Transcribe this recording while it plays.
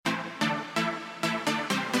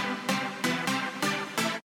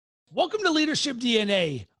Welcome to Leadership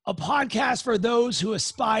DNA, a podcast for those who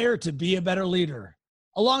aspire to be a better leader.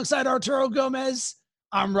 Alongside Arturo Gomez,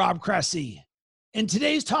 I'm Rob Cressy. And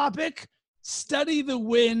today's topic, study the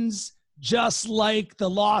wins just like the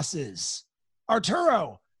losses.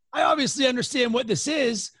 Arturo, I obviously understand what this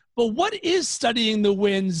is, but what is studying the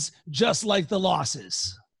wins just like the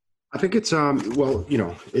losses? I think it's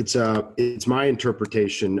my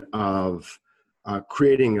interpretation of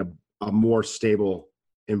creating a more stable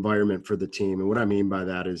environment for the team. And what I mean by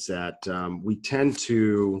that is that we tend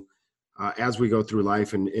to, as we go through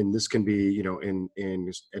life, and this can be,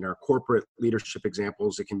 in our corporate leadership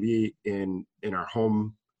examples, it can be in our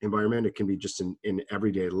home environment, it can be just in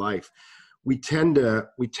everyday life. We tend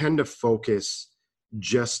to focus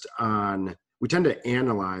just on, we tend to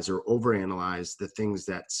analyze or overanalyze the things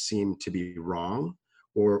that seem to be wrong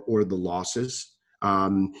or the losses.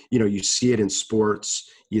 You see it in sports,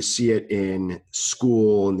 you see it in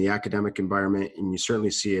school, in the academic environment, and you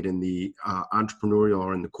certainly see it in the entrepreneurial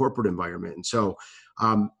or in the corporate environment. And so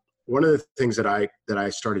one of the things that I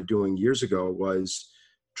started doing years ago was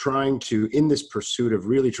trying to, in this pursuit of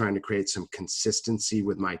really trying to create some consistency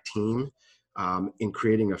with my team, in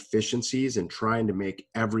creating efficiencies and trying to make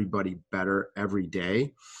everybody better every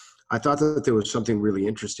day. I thought that there was something really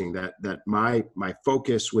interesting that my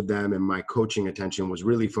focus with them and my coaching attention was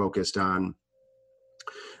really focused on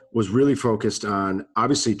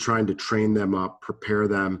obviously trying to train them up, prepare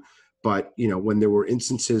them. But, when there were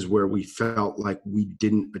instances where we felt like we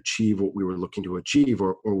didn't achieve what we were looking to achieve,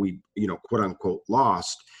 or we, quote unquote,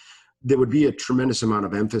 lost, there would be a tremendous amount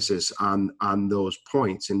of emphasis on those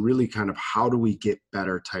points and really kind of how do we get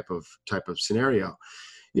better type of scenario.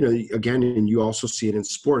 Again, and you also see it in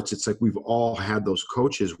sports. It's like we've all had those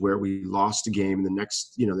coaches where we lost a game and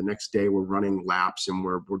the next day we're running laps and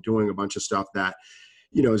we're doing a bunch of stuff that,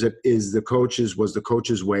 was the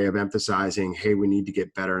coach's way of emphasizing, hey, we need to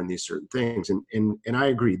get better in these certain things. And I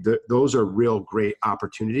agree that those are real great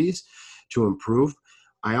opportunities to improve.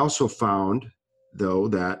 I also found, though,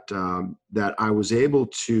 that I was able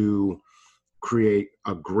to create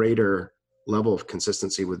a greater level of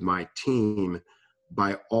consistency with my team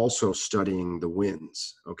by also studying the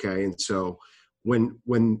wins. Okay. And so when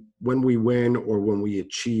we win or when we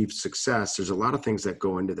achieve success, there's a lot of things that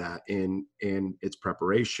go into that, and it's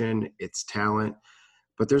preparation, it's talent,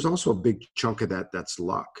 but there's also a big chunk of that's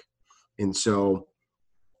luck. And so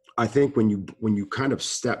I think when you kind of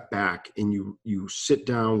step back and you sit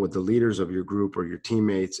down with the leaders of your group or your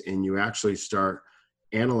teammates and you actually start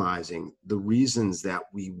analyzing the reasons that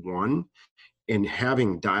we won and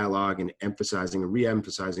having dialogue and emphasizing and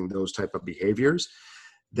re-emphasizing those type of behaviors,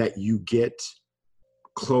 that you get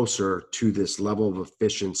closer to this level of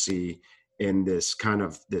efficiency and this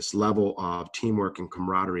level of teamwork and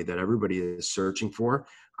camaraderie that everybody is searching for.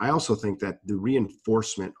 I also think that the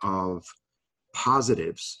reinforcement of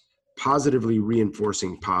positively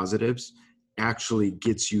reinforcing positives actually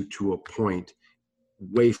gets you to a point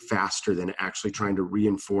way faster than actually trying to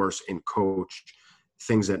reinforce and coach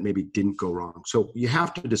things that maybe didn't go wrong. So you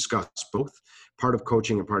have to discuss both. Part of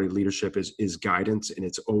coaching and part of leadership is guidance, and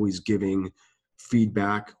it's always giving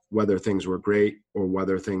feedback, whether things were great or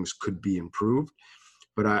whether things could be improved.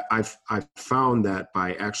 But I've found that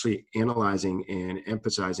by actually analyzing and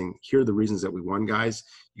emphasizing, here are the reasons that we won, guys.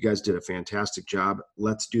 You guys did a fantastic job.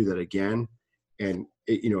 Let's do that again. And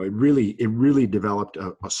it really developed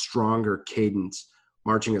a stronger cadence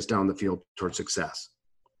marching us down the field towards success.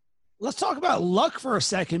 Let's talk about luck for a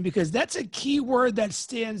second, because that's a key word that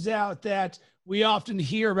stands out that we often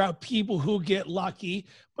hear about people who get lucky,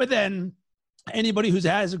 but then anybody who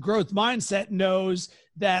has a growth mindset knows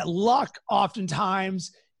that luck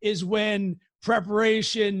oftentimes is when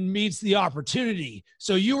preparation meets the opportunity.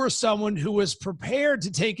 So you were someone who was prepared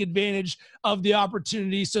to take advantage of the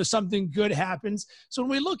opportunity, so something good happens. So when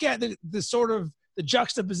we look at the sort of the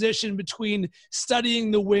juxtaposition between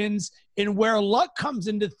studying the wins and where luck comes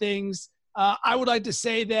into things, I would like to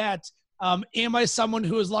say that, am I someone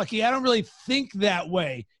who is lucky? I don't really think that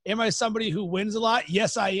way. Am I somebody who wins a lot?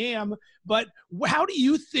 Yes, I am. But how do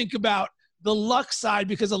you think about the luck side?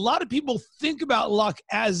 Because a lot of people think about luck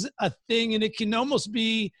as a thing, and it can almost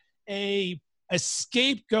be a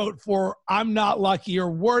scapegoat for I'm not lucky,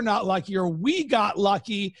 or we're not lucky, or we got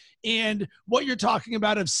lucky. And what you're talking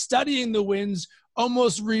about of studying the wins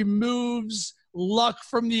almost removes luck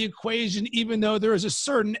from the equation, even though there is a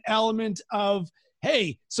certain element of,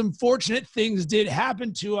 hey, some fortunate things did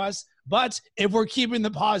happen to us. But if we're keeping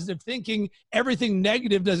the positive thinking, everything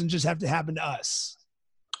negative doesn't just have to happen to us.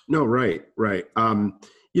 No, right.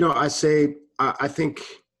 I think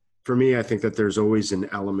for me, I think that there's always an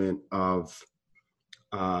element of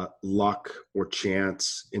luck or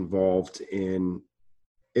chance involved in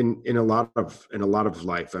a lot of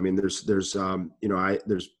life. I mean, there's there's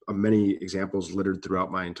many examples littered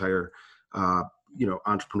throughout my entire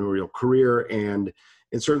entrepreneurial career and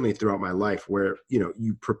certainly throughout my life where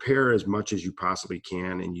you prepare as much as you possibly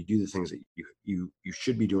can and you do the things that you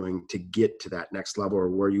should be doing to get to that next level or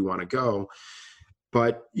where you want to go.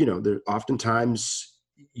 But there oftentimes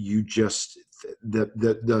you just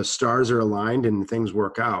the stars are aligned and things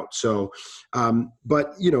work out. So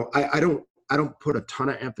but I don't put a ton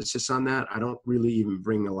of emphasis on that. I don't really even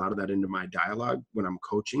bring a lot of that into my dialogue when I'm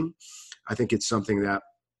coaching. I think it's something that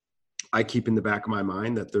I keep in the back of my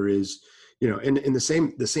mind that there is, and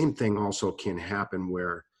the same thing also can happen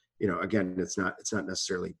where, again, it's not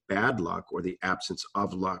necessarily bad luck or the absence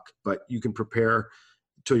of luck, but you can prepare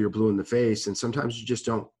till you're blue in the face. And sometimes you just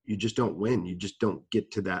don't win. You just don't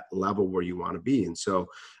get to that level where you want to be. And so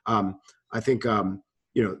I think,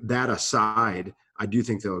 that aside, I do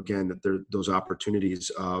think though, again, that there those opportunities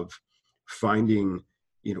of finding,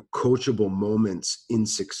 coachable moments in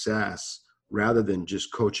success rather than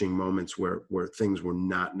just coaching moments where things were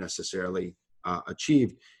not necessarily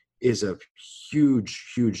achieved is a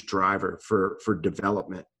huge driver for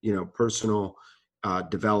development, personal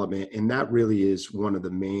development. And that really is one of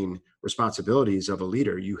the main responsibilities of a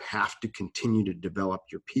leader. You have to continue to develop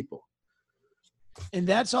your people. And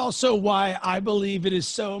that's also why I believe it is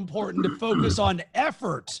so important to focus on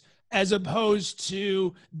effort as opposed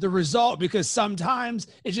to the result, because sometimes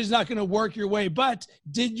it's just not going to work your way. But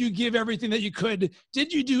did you give everything that you could?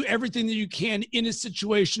 Did you do everything that you can in a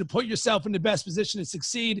situation to put yourself in the best position to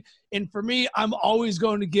succeed? And for me, I'm always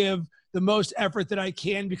going to give the most effort that I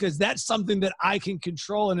can because that's something that I can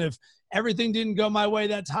control. And if everything didn't go my way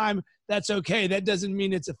that time, that's okay. That doesn't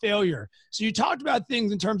mean it's a failure. So you talked about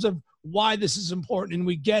things in terms of why this is important, and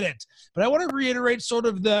we get it. But I want to reiterate sort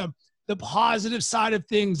of the positive side of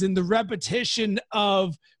things and the repetition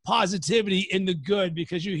of positivity in the good,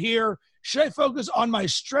 because you hear, should I focus on my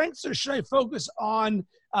strengths or should I focus on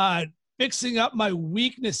fixing up my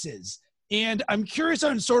weaknesses? And I'm curious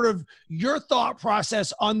on sort of your thought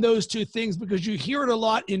process on those two things, because you hear it a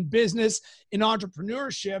lot in business, in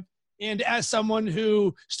entrepreneurship. And as someone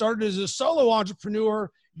who started as a solo entrepreneur,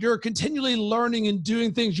 you're continually learning and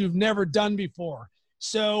doing things you've never done before.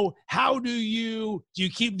 So how do you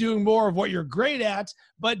keep doing more of what you're great at,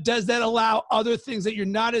 but does that allow other things that you're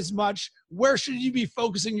not as much? Where should you be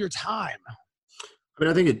focusing your time? I mean,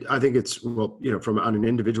 I think it's, well, from on an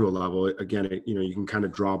individual level, again, you can kind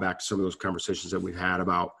of draw back to some of those conversations that we've had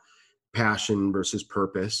about passion versus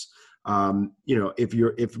purpose.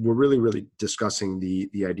 If we're really discussing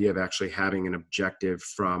the idea of actually having an objective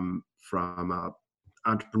from a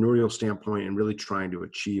entrepreneurial standpoint and really trying to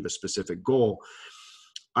achieve a specific goal,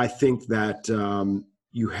 I think that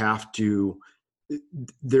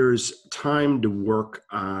there's time to work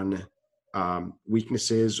on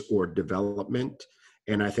weaknesses or development.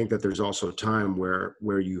 And I think that there's also time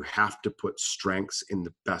where you have to put strengths in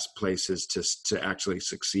the best places to actually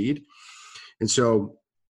succeed. And so,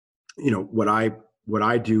 what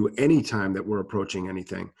I do anytime that we're approaching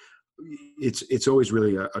anything, it's always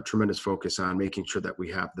really a tremendous focus on making sure that we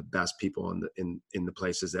have the best people in the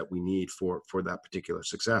places that we need for that particular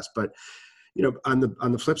success. But on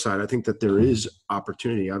the flip side, I think that there is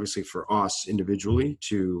opportunity, obviously, for us individually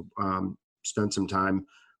to spend some time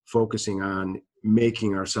focusing on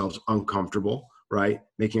making ourselves uncomfortable, right?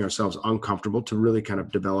 Making ourselves uncomfortable to really kind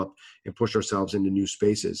of develop and push ourselves into new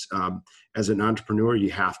spaces. As an entrepreneur, you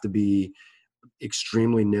have to be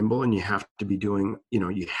extremely nimble and you have to be doing,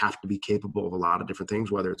 you have to be capable of a lot of different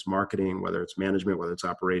things, whether it's marketing, whether it's management, whether it's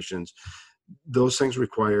operations. Those things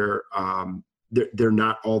require, they're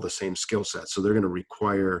not all the same skill sets. So they're going to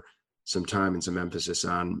require some time and some emphasis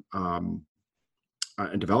on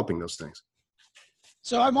developing those things.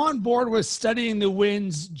 So I'm on board with studying the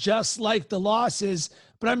wins just like the losses,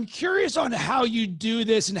 but I'm curious on how you do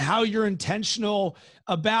this and how you're intentional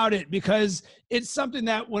about it, because it's something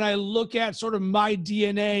that when I look at sort of my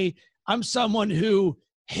DNA, I'm someone who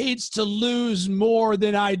hates to lose more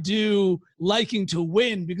than I do liking to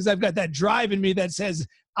win, because I've got that drive in me that says,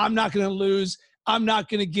 I'm not going to lose. I'm not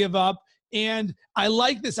going to give up. And I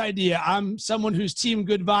like this idea. I'm someone who's team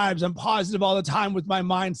good vibes. I'm positive all the time with my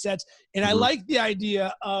mindsets. And I like the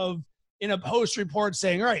idea of in a post report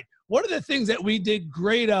saying, all right, what are the things that we did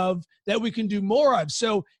great of that we can do more of?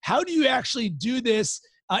 So how do you actually do this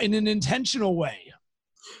in an intentional way?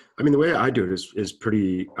 I mean, the way I do it is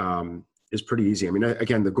pretty easy. I mean,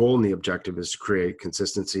 again, the goal and the objective is to create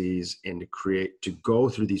consistencies and to go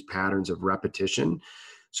through these patterns of repetition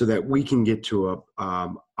so that we can get to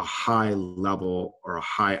a high level or a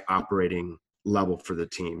high operating level for the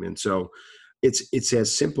team. And so it's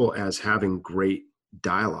as simple as having great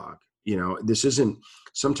dialogue. You know, this isn't,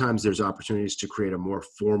 sometimes there's opportunities to create a more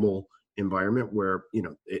formal environment where, you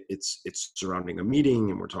know, it's surrounding a meeting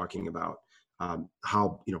and we're talking about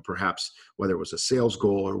how, you know, perhaps whether it was a sales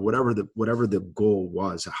goal or whatever the goal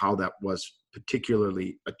was, how that was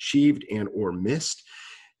particularly achieved and or missed.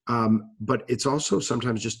 But it's also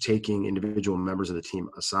sometimes just taking individual members of the team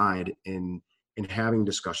aside and having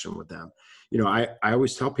discussion with them. You know, I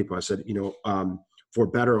always tell people, I said, you know, for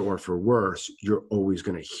better or for worse, you're always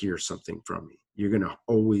going to hear something from me. You're going to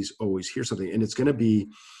always hear something. And it's going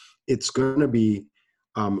to be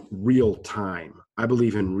real time. I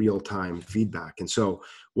believe in real time feedback. And so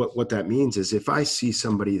what that means is if I see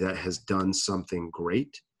somebody that has done something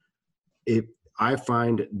great, if I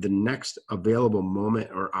find the next available moment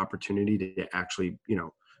or opportunity to actually, you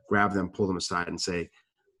know, grab them, pull them aside and say,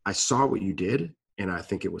 I saw what you did and I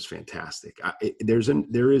think it was fantastic.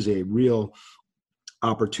 There is a real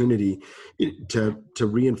opportunity to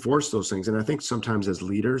reinforce those things. And I think sometimes as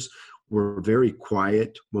leaders, we're very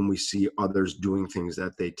quiet when we see others doing things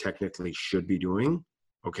that they technically should be doing.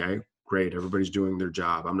 Okay, great. Everybody's doing their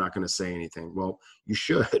job. I'm not going to say anything. Well, you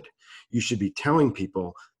should. You should be telling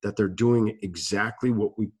people that they're doing exactly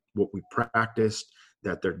what we practiced,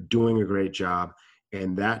 that they're doing a great job.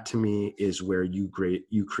 And that to me is where you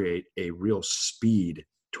create a real speed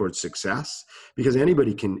towards success, because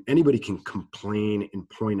anybody can complain and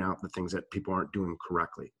point out the things that people aren't doing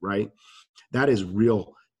correctly, right? That is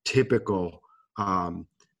real typical,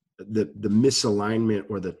 the misalignment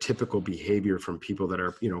or the typical behavior from people that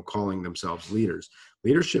are, you know, calling themselves leaders.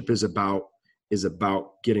 Leadership is about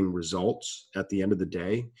getting results at the end of the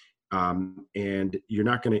day. And you're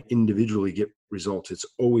not going to individually get results. It's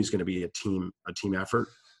always going to be a team effort,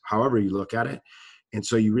 however you look at it. And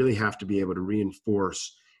so you really have to be able to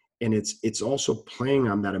reinforce, and it's also playing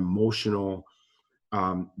on that emotional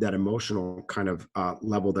kind of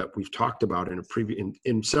level that we've talked about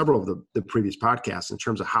in several of the previous podcasts in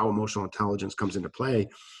terms of how emotional intelligence comes into play.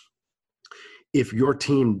 If your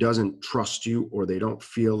team doesn't trust you or they don't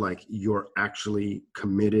feel like you're actually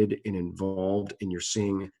committed and involved and you're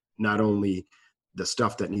seeing not only the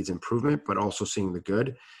stuff that needs improvement, but also seeing the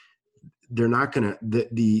good, they're not going to,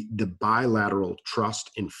 the bilateral trust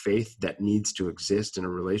and faith that needs to exist in a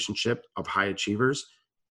relationship of high achievers,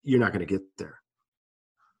 you're not going to get there.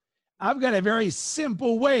 I've got a very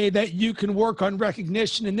simple way that you can work on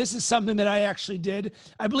recognition. And this is something that I actually did,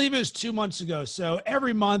 I believe it was 2 months ago. So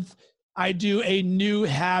every month I do a new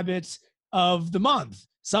habit of the month,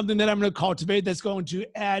 something that I'm going to cultivate that's going to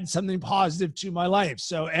add something positive to my life.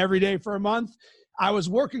 So every day for a month, I was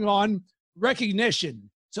working on recognition.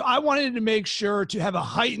 So I wanted to make sure to have a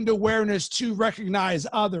heightened awareness to recognize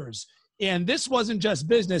others. And this wasn't just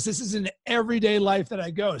business. This is an everyday life that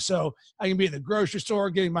I go. So I can be at the grocery store,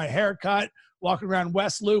 getting my hair cut, walking around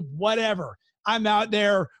West Loop, whatever. I'm out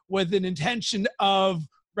there with an intention of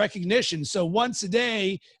recognition. So once a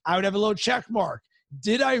day, I would have a little check mark.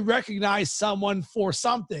 Did I recognize someone for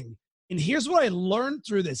something? And here's what I learned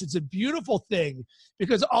through this. It's a beautiful thing,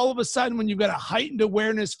 because all of a sudden, when you've got a heightened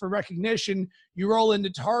awareness for recognition, you roll into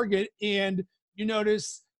Target and you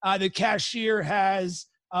notice the cashier has,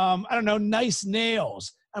 nice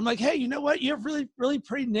nails. I'm like, hey, you know what? You have really, really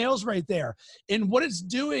pretty nails right there. And what it's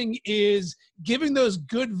doing is giving those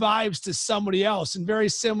good vibes to somebody else. And very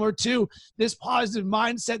similar to this positive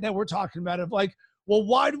mindset that we're talking about of like, well,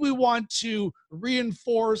 why do we want to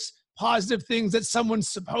reinforce positive things that someone's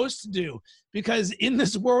supposed to do? Because in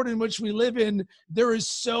this world in which we live in, there is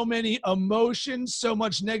so many emotions, so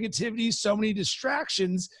much negativity, so many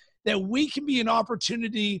distractions, that we can be an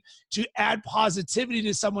opportunity to add positivity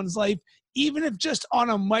to someone's life, even if just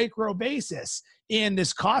on a micro basis. And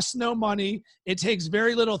this costs no money. It takes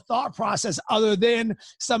very little thought process other than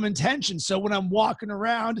some intention. So when I'm walking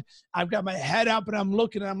around, I've got my head up and I'm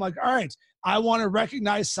looking and I'm like, all right, I want to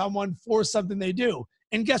recognize someone for something they do.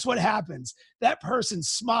 And guess what happens? That person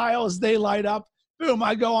smiles, they light up, boom,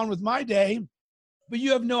 I go on with my day. But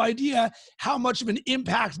you have no idea how much of an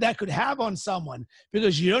impact that could have on someone,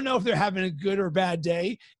 because you don't know if they're having a good or bad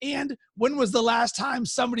day. And when was the last time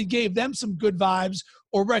somebody gave them some good vibes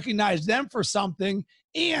or recognized them for something?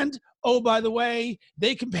 And, oh, by the way,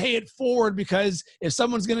 they can pay it forward, because if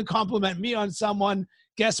someone's going to compliment me on someone,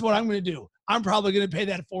 guess what I'm going to do? I'm probably going to pay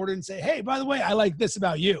that forward and say, hey, by the way, I like this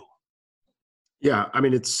about you. Yeah, I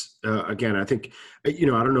mean, it's again, I think, I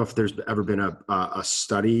don't know if there's ever been a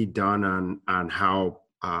study done on how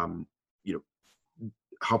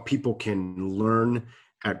how people can learn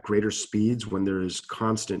at greater speeds when there is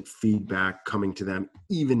constant feedback coming to them,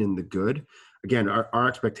 even in the good. Again, our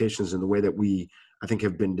expectations and the way that we, I think,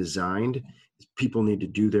 have been designed, people need to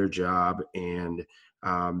do their job. And,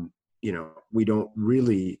 we don't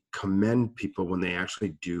really commend people when they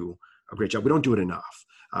actually do a great job. We don't do it enough.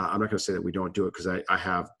 I'm not going to say that we don't do it, because I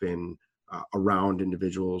have been around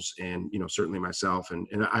individuals, and, certainly myself, and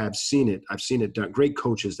I have seen it. I've seen it done. Great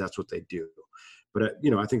coaches, that's what they do. But,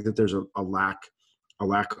 I think that there's a lack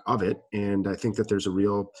of it. And I think that there's a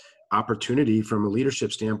real opportunity from a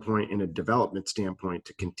leadership standpoint and a development standpoint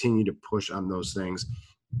to continue to push on those things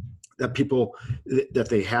that people, that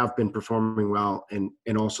they have been performing well, and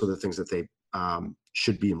also the things that they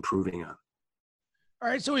should be improving on. All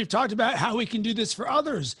right, so we've talked about how we can do this for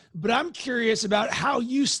others, but I'm curious about how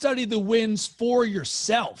you study the wins for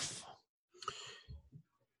yourself.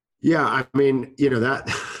 Yeah, I mean,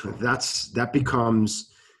 that's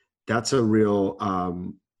a real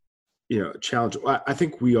challenge. I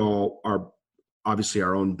think we all are obviously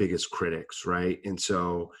our own biggest critics, right? And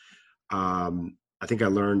so I think I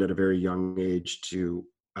learned at a very young age to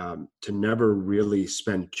never really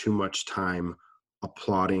spend too much time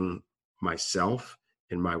applauding myself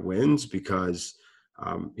and my wins, because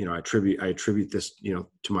I attribute this to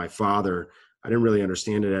my father. I didn't really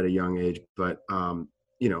understand it at a young age, but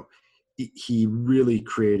he really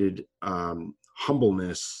created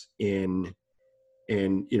humbleness in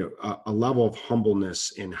a level of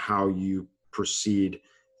humbleness in how you proceed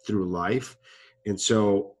through life. And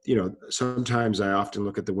so, sometimes I often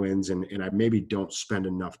look at the wins and I maybe don't spend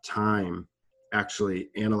enough time actually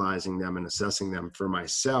analyzing them and assessing them for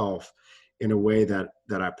myself in a way that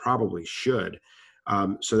I probably should.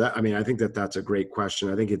 So that, I think that's a great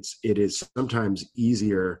question. I think it is sometimes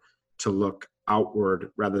easier to look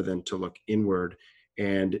outward rather than to look inward.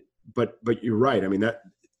 But you're right.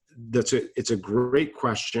 It's a great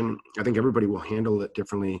question. I think everybody will handle it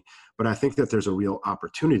differently, but I think that there's a real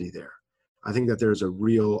opportunity there. I think that there's a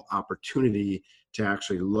real opportunity to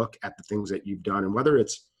actually look at the things that you've done, and whether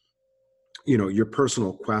it's, your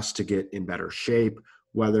personal quest to get in better shape,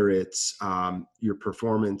 whether it's your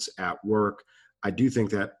performance at work. I do think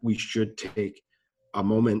that we should take a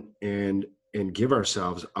moment and give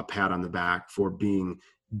ourselves a pat on the back for being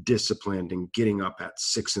disciplined and getting up at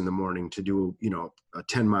 6 a.m. to do, a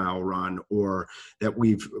 10-mile run, or that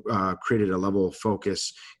we've created a level of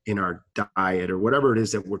focus in our diet, or whatever it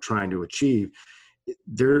is that we're trying to achieve.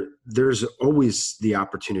 There's always the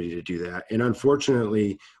opportunity to do that. And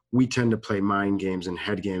unfortunately, we tend to play mind games and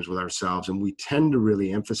head games with ourselves. And we tend to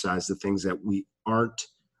really emphasize the things that we aren't,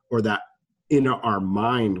 or that in our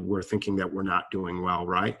mind, we're thinking that we're not doing well,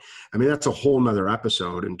 right? That's a whole nother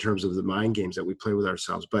episode in terms of the mind games that we play with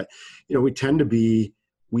ourselves. But, we tend to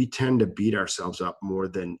beat ourselves up more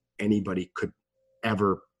than anybody could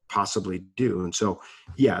ever possibly do. And so,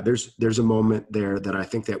 yeah, there's a moment there that I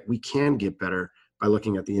think that we can get better by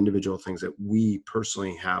looking at the individual things that we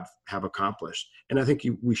personally have accomplished. And I think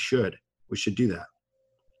we should do that.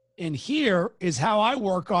 And here is how I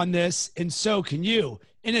work on this, and so can you.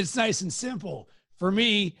 And it's nice and simple. For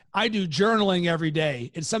me, I do journaling every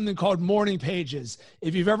day. It's something called morning pages.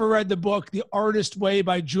 If you've ever read the book, The Artist Way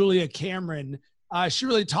by Julia Cameron, she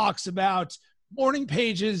really talks about morning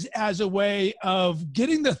pages as a way of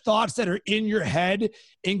getting the thoughts that are in your head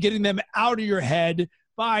and getting them out of your head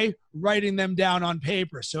by writing them down on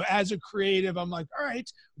paper. So as a creative, I'm like, all right,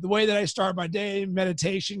 the way that I start my day,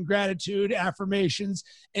 meditation, gratitude, affirmations,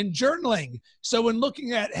 and journaling. So when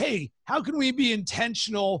looking at, hey, how can we be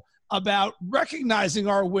intentional about recognizing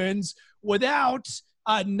our wins without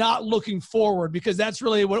not looking forward? Because that's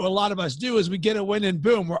really what a lot of us do, is we get a win and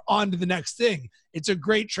boom, we're on to the next thing. It's a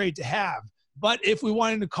great trait to have. But if we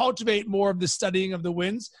wanted to cultivate more of the studying of the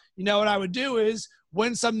wins, what I would do is,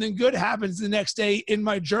 when something good happens the next day in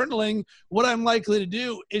my journaling, what I'm likely to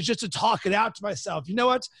do is just to talk it out to myself. You know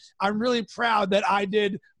what? I'm really proud that I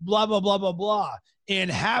did blah, blah, blah, blah, blah. And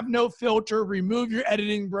have no filter, remove your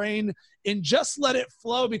editing brain, and just let it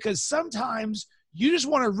flow, because sometimes you just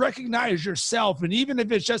want to recognize yourself. And even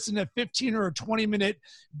if it's just in a 15 or a 20-minute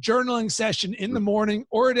journaling session in the morning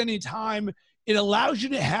or at any time, it allows you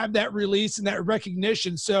to have that release and that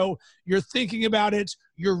recognition. So you're thinking about it,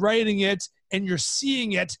 you're writing it, and you're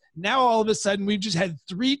seeing it. Now, all of a sudden, we've just had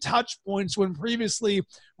 3 touch points when previously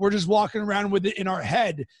we're just walking around with it in our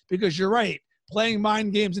head. Because you're right, playing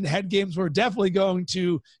mind games and head games, we're definitely going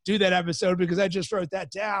to do that episode, because I just wrote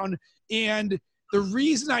that down. And the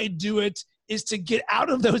reason I do it is to get out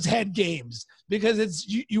of those head games, because it's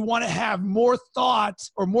you want to have more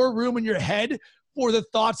thoughts or more room in your head for the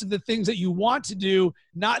thoughts of the things that you want to do,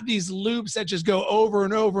 not these loops that just go over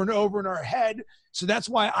and over and over in our head. So that's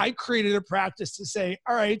why I created a practice to say,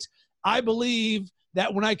 all right, I believe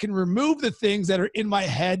that when I can remove the things that are in my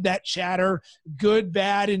head, that chatter, good,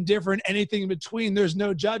 bad, indifferent, anything in between, there's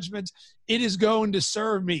no judgment, it is going to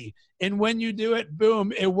serve me. And when you do it,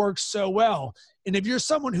 boom, it works so well. And if you're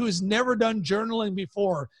someone who has never done journaling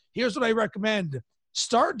before, here's what I recommend.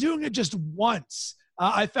 Start doing it just once.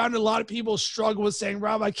 I found a lot of people struggle with saying,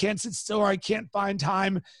 Rob, I can't sit still or I can't find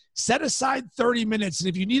time. Set aside 30 minutes. And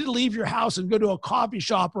if you need to leave your house and go to a coffee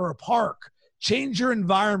shop or a park, change your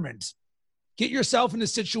environment. Get yourself in a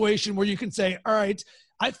situation where you can say, all right,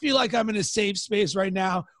 I feel like I'm in a safe space right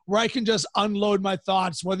now where I can just unload my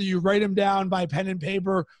thoughts, whether you write them down by pen and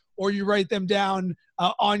paper or you write them down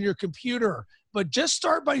on your computer. But just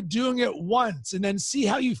start by doing it once and then see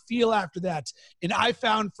how you feel after that. And I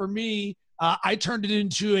found for me, I turned it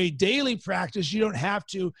into a daily practice. You don't have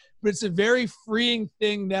to, but it's a very freeing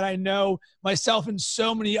thing that I know myself and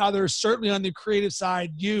so many others, certainly on the creative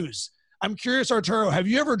side, use. I'm curious, Arturo, have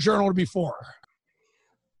you ever journaled before?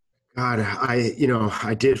 God,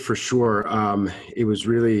 I did for sure. It was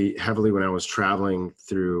really heavily when I was traveling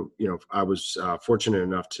through, I was fortunate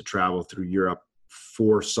enough to travel through Europe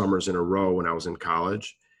 4 summers in a row when I was in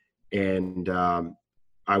college. And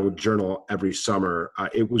I would journal every summer.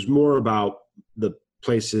 It was more about the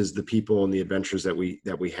places, the people, and the adventures that we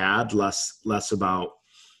had, less about,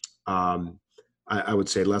 I would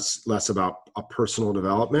say less about a personal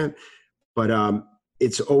development. But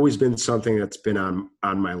it's always been something that's been on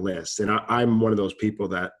my list. And I'm one of those people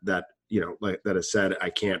that has said, I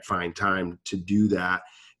can't find time to do that.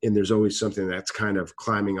 And there's always something that's kind of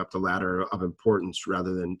climbing up the ladder of importance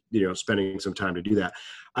rather than, spending some time to do that.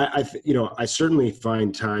 I certainly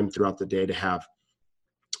find time throughout the day to have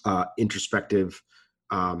introspective,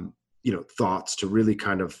 thoughts, to really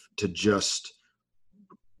kind of, to just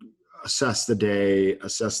assess the day,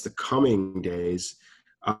 assess the coming days,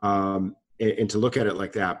 and to look at it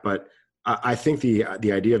like that. But I think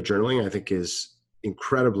the idea of journaling, I think, is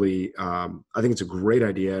incredibly, I think it's a great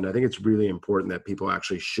idea. And I think it's really important that people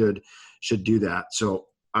actually should do that. So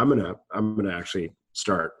I'm going to actually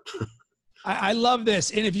start. I love this.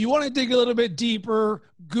 And if you want to dig a little bit deeper,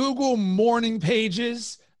 Google morning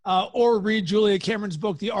pages or read Julia Cameron's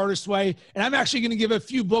book, The Artist's Way. And I'm actually going to give a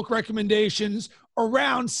few book recommendations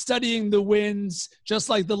around studying the wins, just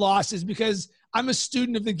like the losses, because I'm a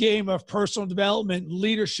student of the game of personal development,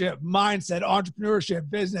 leadership, mindset, entrepreneurship,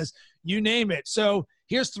 business, you name it. So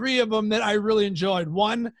here's 3 of them that I really enjoyed.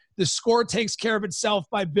 1, The Score Takes Care of Itself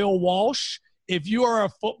by Bill Walsh. If you are a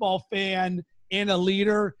football fan and a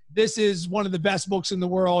leader, this is one of the best books in the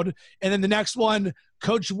world. And then the next one,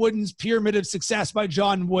 Coach Wooden's Pyramid of Success by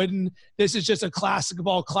John Wooden. This is just a classic of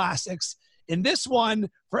all classics. And this one,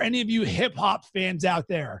 for any of you hip hop fans out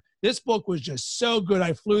there, this book was just so good.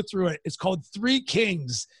 I flew through it. It's called 3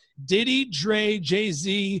 Kings, Diddy, Dre,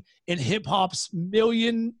 Jay-Z, and hip hop's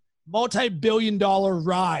multi-billion-dollar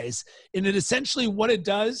rise. And it essentially, what it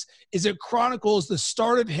does is it chronicles the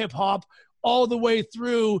start of hip hop all the way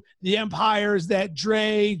through the empires that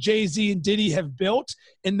Dre, Jay-Z, and Diddy have built,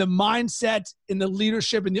 and the mindset and the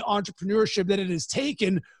leadership and the entrepreneurship that it has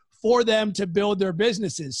taken for them to build their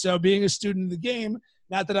businesses. So being a student of the game,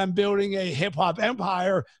 not that I'm building a hip hop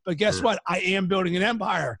empire, but guess what? I am building an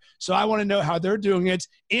empire. So I want to know how they're doing it.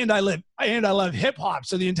 And I love hip hop.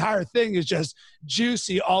 So the entire thing is just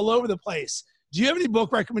juicy all over the place. Do you have any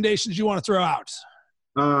book recommendations you want to throw out?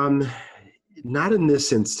 Not in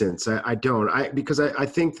this instance. I don't. Because I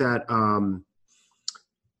think that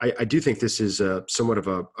I do think this is somewhat of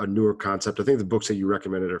a newer concept. I think the books that you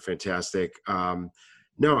recommended are fantastic.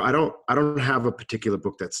 No, I don't have a particular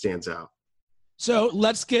book that stands out. So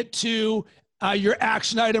let's get to your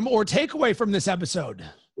action item or takeaway from this episode.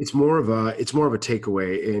 It's more of a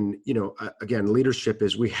takeaway. And, again, leadership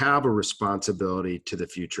is, we have a responsibility to the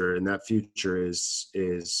future, and that future is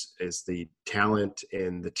the talent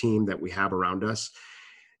and the team that we have around us.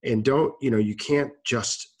 And you can't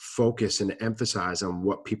just focus and emphasize on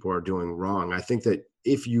what people are doing wrong. I think that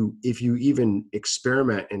if you even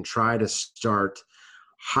experiment and try to start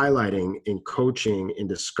highlighting and coaching and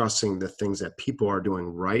discussing the things that people are doing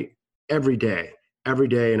right every day in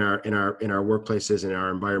our workplaces, in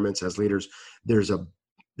our environments as leaders, there's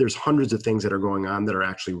hundreds of things that are going on that are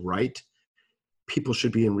actually right. People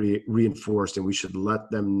should be reinforced, and we should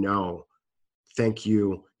let them know, thank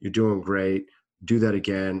you, you're doing great, do that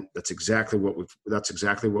again. That's exactly what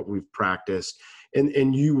we've practiced.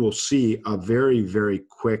 And you will see a very, very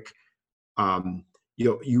quick,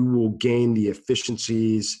 you will gain the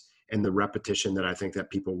efficiencies and the repetition that I think that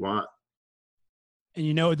people want. And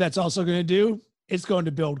you know what that's also going to do? It's going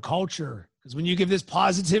to build culture. Because when you give this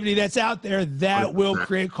positivity that's out there, that will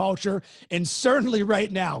create culture. And certainly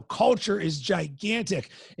right now, culture is gigantic.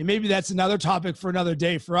 And maybe that's another topic for another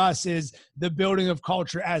day for us, is the building of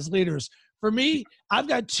culture as leaders. For me, I've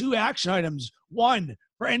got 2 action items. One,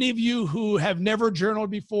 for any of you who have never journaled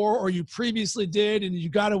before, or you previously did and you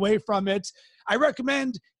got away from it, I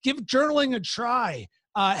recommend give journaling a try.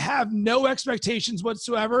 Have no expectations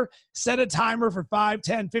whatsoever. Set a timer for 5,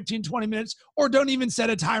 10, 15, 20 minutes, or don't even set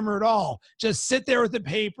a timer at all. Just sit there with the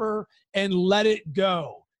paper and let it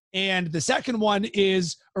go. And the second one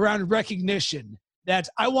is around recognition, that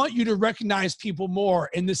I want you to recognize people more.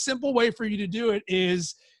 And the simple way for you to do it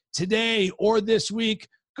is today or this week,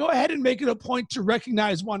 go ahead and make it a point to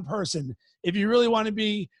recognize one person. If you really want to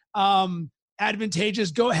be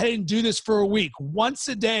advantageous, go ahead and do this for a week. Once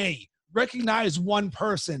a day, recognize one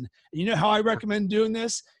person. And you know how I recommend doing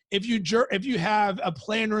this? If you have a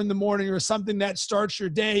planner in the morning or something that starts your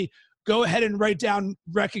day, go ahead and write down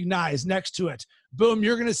recognize next to it. Boom,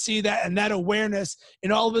 you're going to see that and that awareness.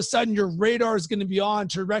 And all of a sudden your radar is going to be on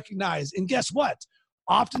to recognize. And guess what?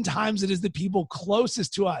 Oftentimes it is the people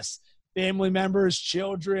closest to us, family members,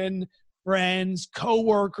 children, friends,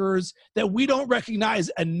 coworkers, that we don't recognize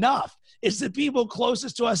enough. It's the people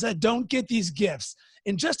closest to us that don't get these gifts.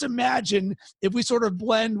 And just imagine if we sort of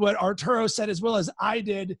blend what Arturo said as well as I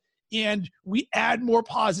did, and we add more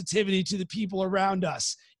positivity to the people around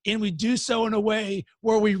us. And we do so in a way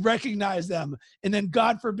where we recognize them. And then,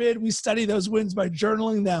 God forbid, we study those wins by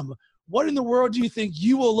journaling them. What in the world do you think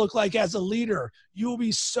you will look like as a leader? You will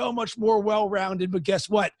be so much more well-rounded, but guess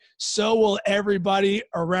what? So will everybody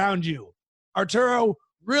around you. Arturo,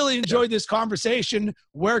 really enjoyed this conversation.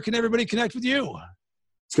 Where can everybody connect with you?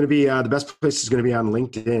 It's going to be, the best place is going to be on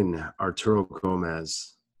LinkedIn, Arturo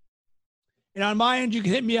Gomez. And on my end, you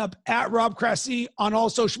can hit me up at Rob Cressy on all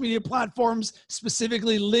social media platforms,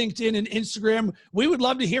 specifically LinkedIn and Instagram. We would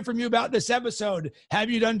love to hear from you about this episode. Have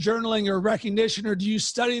you done journaling or recognition, or do you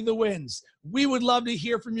study the wins? We would love to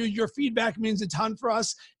hear from you. Your feedback means a ton for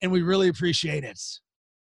us, and we really appreciate it.